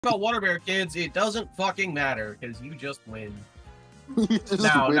about Water Bear, kids, it doesn't fucking matter, because you just win.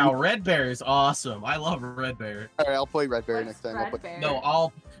 Now, Now, Red Bear is awesome. I love Red Bear. Alright, I'll play Red Bear What's next time. Red Bear? No,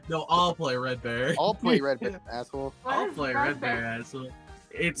 I'll play Red Bear. I'll play Red Bear, asshole. What I'll is play Red Bear, asshole.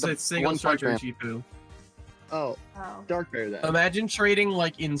 It's a single strike Urshifu. Oh, Oh. Dark Bear then. Imagine trading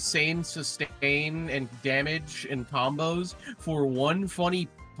like insane sustain and damage and combos for one funny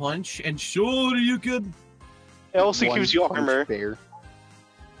punch, and sure you could. It also One gives you punch armor. Bear.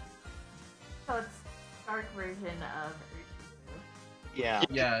 So it's dark version of Urshifu. Yeah.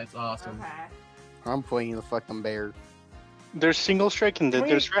 Yeah, it's awesome. Okay. I'm playing the fucking bear. There's single strike and then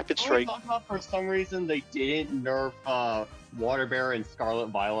there's rapid Can we strike. talk about for some reason they didn't nerf Water Bear and Scarlet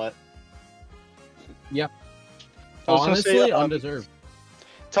Violet? I was gonna Honestly, say, undeserved.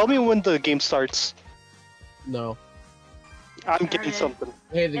 Tell me when the game starts. No. I'm getting Started. something.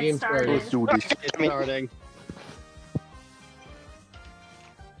 Hey, the It game started. started. Let's do this. It's I mean- starting.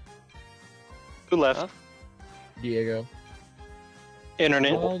 Who left? Huh? Diego.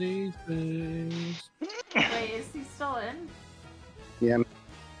 Internet. All these things. Wait, is he still in? Yeah.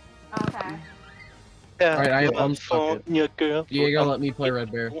 Okay. Yeah. Alright, I have unstuck it. Yeah, girl. Diego, let me play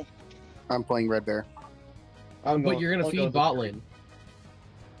Red Bear. I'm playing Red Bear. But you're gonna I'll feed go. bot lane.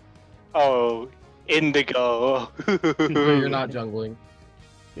 Oh, Indigo. You're not jungling.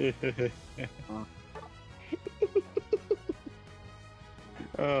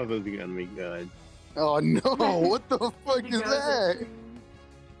 Oh, this is gonna be good. Oh no! What the fuck is Indigo's that? a-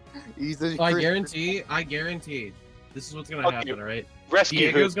 He's a I Christian. guarantee. This is what's gonna Okay. happen, alright? Rescue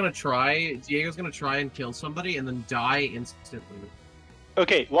Diego's who? gonna try and kill somebody and then die instantly.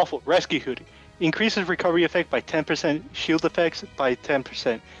 Okay, Waffle, Rescue Hood. Increases recovery effect by 10%, shield effects by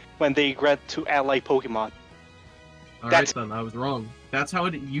 10% when they grant to ally Pokemon. Alright That's- then, I was wrong. That's how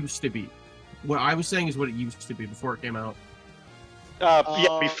it used to be. What I was saying is what it used to be before it came out. Yeah,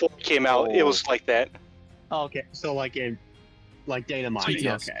 before it came out, it was like that. Oh, okay, so like in Dynamite.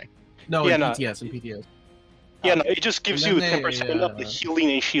 PTS. Okay. No, Yeah, in no. PTS, in PTS. Yeah, no, it just gives And you then 10% of the they,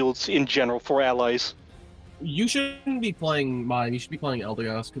 healing and shields in general for allies. You shouldn't be playing mine, you should be playing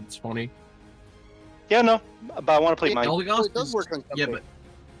Eldegoss, because it's funny. Yeah, no, but I want to play mine. Eldegoss It does is- work on Yeah, something.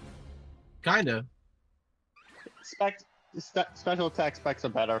 but... Kinda. Special attack specs are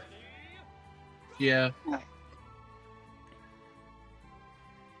better. Yeah.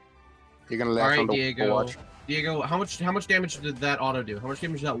 You're gonna laugh Alright, on the Diego. watch. Diego, how much damage did that auto do? How much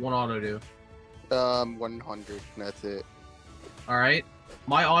damage did that one auto do? 100. That's it. Alright.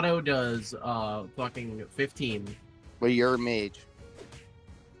 My auto does, fucking 15. But you're a mage.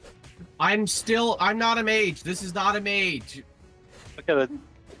 I'm not a mage. This is not a mage. Look at it.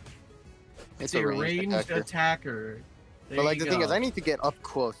 It's a ranged attacker. There But like you the thing go. is, I need to get up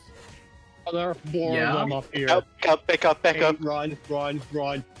close. Oh, there are four Yeah? of them up here. Back up. Hey, run.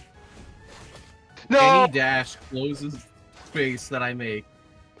 No! Any dash closes space that I make.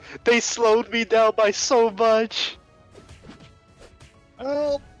 They slowed me down by so much.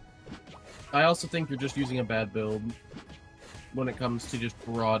 Oh, I also think you're just using a bad build when it comes to just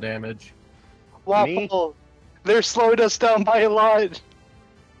raw damage. Waffle. They're slowing us down by a lot.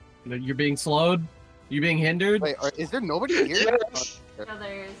 You're being slowed? You're being hindered? Wait, is there nobody here? Yes. So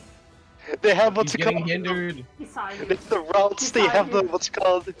there's. They have what's He's it getting called? hindered. He saw you. It's the routes. They have the what's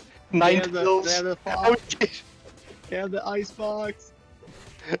called they nine have the, tails. they have the Oh, fox. shit. They have the ice box.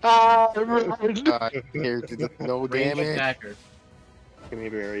 Ah, run. Here, no Ranged damage. attacker. Give me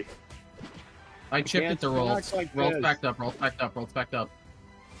a berry. I chipped can't it to relax rolls. like Rolls this. backed up, rolls backed up, rolls backed up.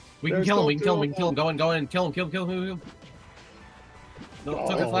 We can There's kill him, no we can kill him, we can two kill him. of Go in, go in, kill him, kill him. No,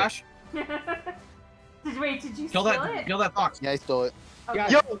 took a Oh. flash. Wait, did you Kill steal it? that fox. Yeah, I stole it. Okay.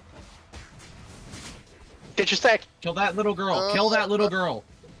 Yo! Get your stack. Kill that little girl. Kill that little girl.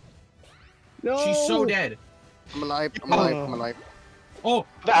 No! She's so dead. I'm alive. I'm alive. I'm alive. Oh,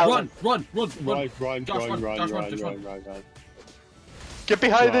 Val. run. Run, Josh, run, Josh, run, Josh, run. Get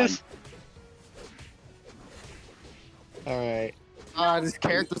behind Run. this. Alright. Ah, this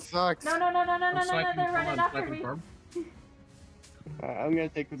character sucks. No, they're running after me. I'm gonna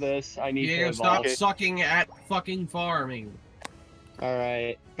take this. I need Diego, to stop evolve. sucking at fucking farming.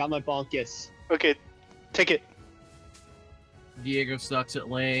 Alright. Got my bonkus. Okay, take it. Diego sucks at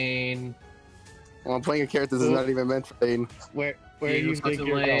lane. Well, I'm playing a character that's not even meant for lane. Where do Diego you sucks think at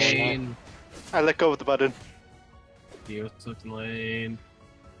you're going? lane. I let go of the button. Diego sucks in lane.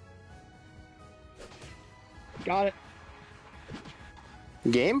 Got it.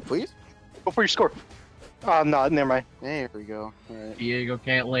 Game, please. Go for your score. Oh, no, never mind. There we go. Alright. Diego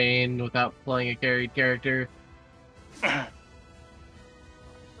can't lane without playing a carried character. Well,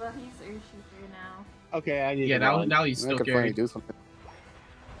 he's Urshifu now. Okay, I need Yeah, to run. now he's I still could finally carried. do something.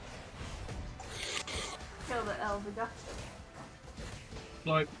 Oh, we got.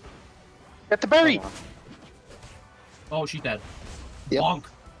 Like, Get the berry. oh, she's dead. Yep. Bonk.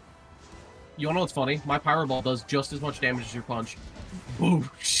 You wanna know what's funny? My Pyro Ball does just as much damage as your punch.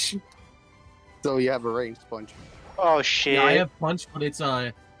 Boosh. So you have a ranged punch. Oh shit. Yeah, I have punch, but it's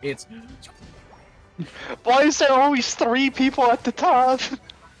Why is there always 3 people at the top? Do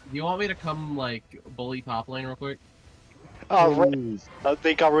you want me to come, like, bully top lane real quick? Oh, right.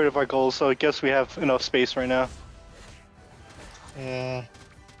 They got rid of our goals, so I guess we have enough space right now. Yeah.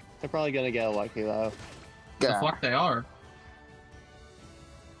 They're probably gonna get lucky though. The Yeah, fuck they are.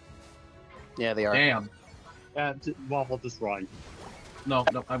 yeah they are. Damn. Yeah, Waffle, just run. No,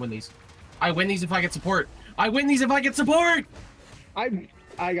 I win these. I win these if I get support. I win these if I get support! I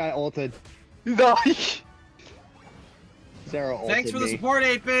got ulted. No. Zero ulted Thanks for the me. support,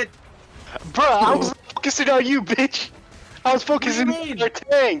 8-Bit! Bruh, I was focusing on you, bitch! I was focusing What do you on mean? your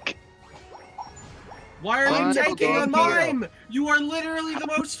tank! Why are you Fine, tanking okay, on mine? You are literally the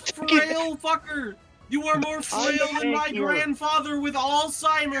most frail fucker! You are more frail than my grandfather with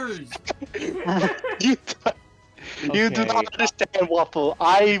Alzheimer's! You, you do Okay. not understand, Waffle.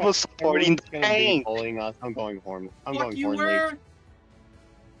 I was supporting Everyone's the gonna be tank. bullying us. I'm going Horn. I'm Fuck going you Horn were! League.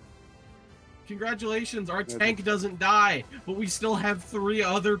 Congratulations, our tank doesn't die, but we still have 3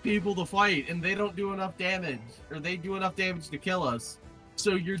 other people to fight, and they don't do enough damage. Or they do enough damage to kill us.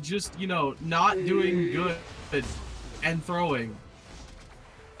 So you're just, you know, not doing good and throwing.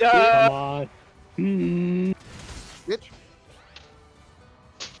 Come on. Hmm. Bitch.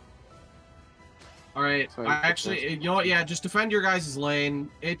 Alright, Sorry, I actually, you know what, yeah, just defend your guys' lane.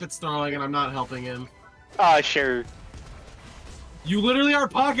 8-Bit's throwing, and I'm not helping him. Ah, sure. You literally are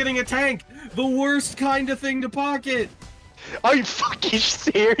pocketing a tank! The worst kind of thing to pocket! Are you fucking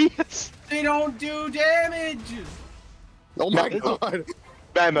serious? They don't do damage! Oh my god.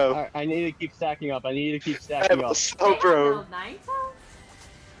 Memo. I need to keep stacking up. I need to keep stacking Memo, up. so bro.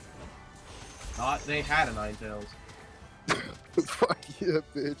 Thought they had a Ninetales. Fuck yeah,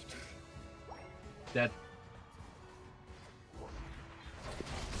 bitch. Dead.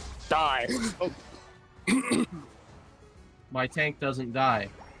 Die. My tank doesn't die.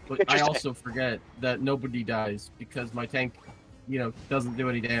 But I Interesting. also forget that nobody dies, because my tank, you know, doesn't do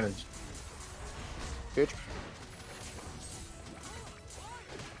any damage. Bitch.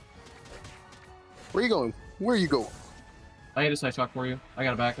 Where you going? Where you going? I hit a side shock for you. I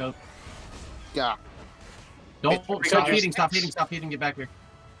got a backup. Yeah. Don't Hey, stop your feeding, stop stacks. feeding, stop feeding, get back here.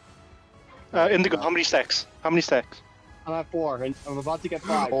 Indigo, how many stacks? How many stacks? I'm at 4, and I'm about to get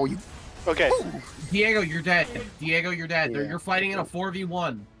 5. Oh, you. Okay. Diego, you're dead. Diego, you're dead. Yeah. You're fighting in a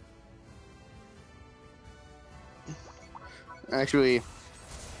 4v1. Actually,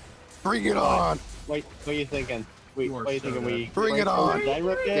 bring it on. Wait, what are you thinking? Wait, You are what are you so thinking? dead. We Bring it on. Did I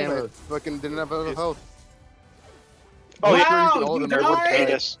rip it? Damn or- it. Fucking didn't have enough health. Oh, yeah. All Wow, of you them are worth died!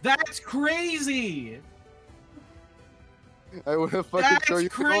 Yes. That's crazy! I would have fucking show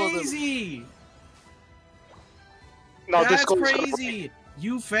That's you all of them. crazy! No, this That's goes crazy!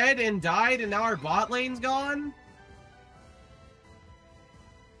 You fed and died and now our bot lane's gone?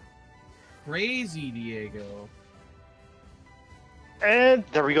 Crazy, Diego. And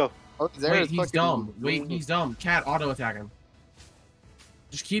there we go. Oh, there Wait, is he's fucking- dumb. Wait, he's dumb. Cat, auto-attack him.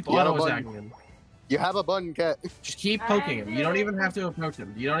 Just keep Yeah, auto-attacking him. You have a button, cat. Just keep poking him. You don't even have to approach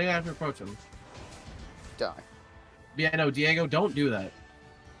him. You don't even have to approach him. Die. Yeah, no, Diego, don't do that.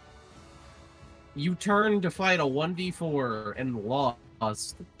 You turned to fight a 1v4 and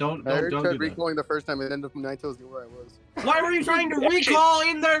lost. Don't I do tried that. recalling the first time and ended up Ninetales where I was. Why were you trying to recall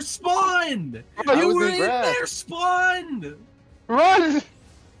in their spawn? I You was were in in grass. their spawn! Run!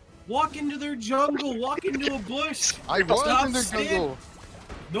 Walk into their jungle, walk into a bush. I was Stop in the stand- jungle.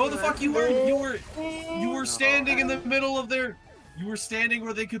 No, the fuck you weren't. You were standing in the middle of their. You were standing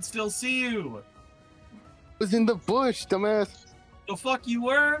where they could still see you. I was in the bush, dumbass. The fuck you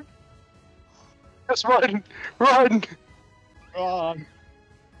were? Just run! Run! Run.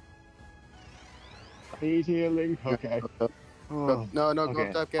 I need healing. Okay. Oh. No, go Okay.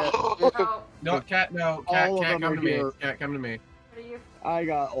 up top, cat. No, No, cat, no, cat, All of cat, them come are to me. here. Cat, come to me. what are you? I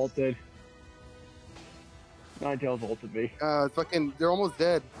got ulted. Ninetales ulted me. Fucking, they're almost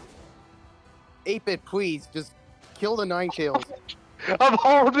dead. 8-Bit, please, just kill the Ninetales. I'm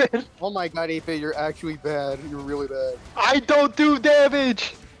horrible! Oh my god, 8-Bit, you're actually bad. You're really bad. I don't do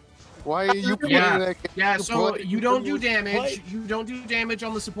damage! Why are you playing Yeah. that? Yeah, You're so playing- you don't do What? damage. You don't do damage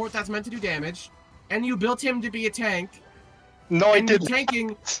on the support that's meant to do damage, and you built him to be a tank, No, I and you're didn't.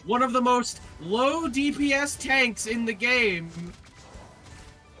 tanking one of the most low DPS tanks in the game.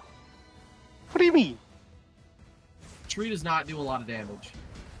 What do you mean? Tree does not do a lot of damage.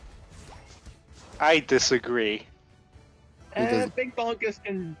 I disagree. doesn't- Big Bunkus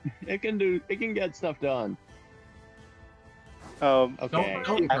can get stuff done. Okay.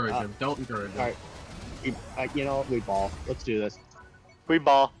 Don't encourage him. Don't encourage him. Alright. You know what? We ball. Let's do this. We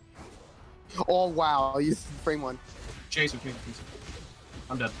ball. Oh wow, you frame one. Chase him.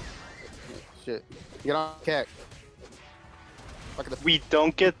 I'm dead. Shit. Get on cat. Look at the We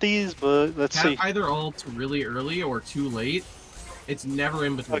don't get these, but let's see. Either ult really early or too late. It's never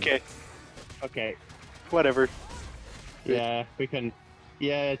in between. Okay, Okay. whatever. Yeah, we can.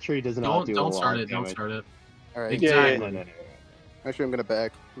 Yeah, tree does not do a Don't lot start of it. Don't damage. start it. Alright. Exactly. No. Actually, I'm gonna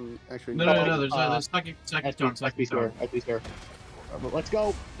back. Actually, No. There's second SP talk. Second square. talk. SP square. Let's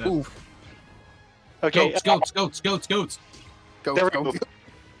go. Ooh. Okay, Goats. Go, There we go. go.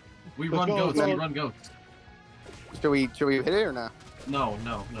 We Let's run go, goats. let's We go. run goats. Should we hit it or not? No.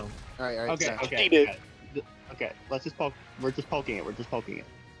 Alright. Okay. Yeah. Okay. Let's just poke. We're just poking it.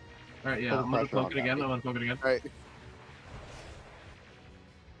 All right, yeah. Put I'm gonna pressure on poke it again. Alright.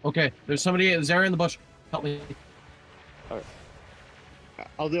 Okay. There's somebody. Zara in the bush. Help me.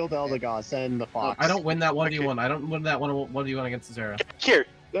 I'll deal with Eldegoss. Send the fox. I don't win that 1v1. I don't win that 1v1 against Zara. here.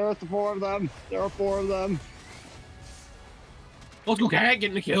 There are 4 of them. Let's go, Cat.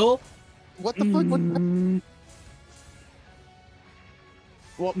 Getting the kill. What the fuck?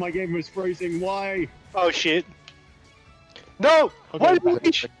 What? My game was freezing. Why? Oh shit. No! Okay, Why did we...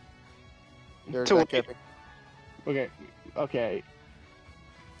 There's Too that late. capping. Okay.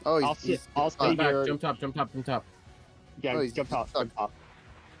 Oh, I'll stay Jump back. here. Jump top. Yeah, Oh, he's jump top.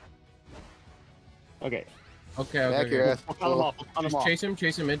 Okay. Okay. back your ass. We'll cut him off. Just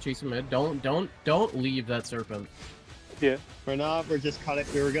chase him mid. Don't leave that serpent. We're not. We're just cutting.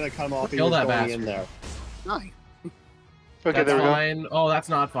 We were gonna cut him off. He Kill was that going bastard. in there. Nice. Okay, That's there we go. fine. Oh, that's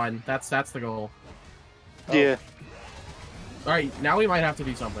not fine. That's the goal. Yeah. All right, now we might have to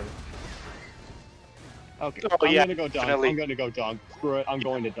do something. Okay. Oh, I'm yeah, gonna go dunk. definitely. I'm gonna go dunk. Screw it. I'm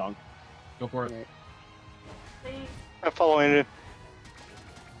going to dunk. Go for it. Please. I'm following it.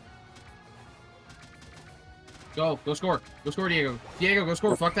 Go score. Go score, Diego. Diego, go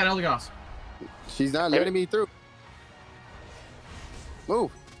score. Fuck that Eldegoss. She's not letting me through.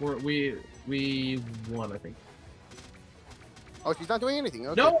 Move. We won, I think. Oh, she's not doing anything.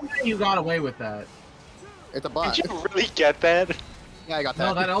 Okay. No way you got away with that. It's a bot. Did you really get that? Yeah, I got that.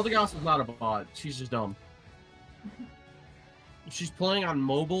 No, that Eldegoss is not a bot. She's just dumb. She's playing on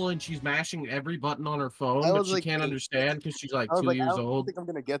mobile and she's mashing every button on her phone, I but was she like can't 8. understand because she's like I was 2 like, years I don't old. think I'm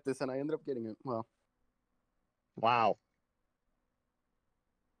gonna get this, and I ended up getting it. Well, Wow.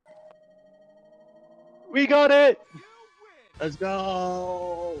 We got it! Let's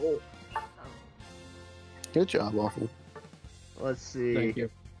go. good job, Waffle. Let's see. Thank you.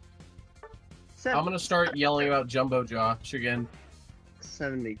 I'm gonna start yelling about Jumbo Josh again.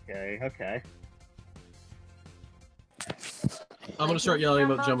 70k. Okay. I'm gonna start yelling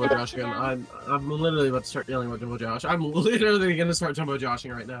about Jumbo Josh again. I'm literally about to start yelling about Jumbo Josh. I'm literally gonna start Jumbo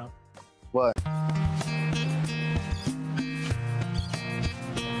Joshing right now. What?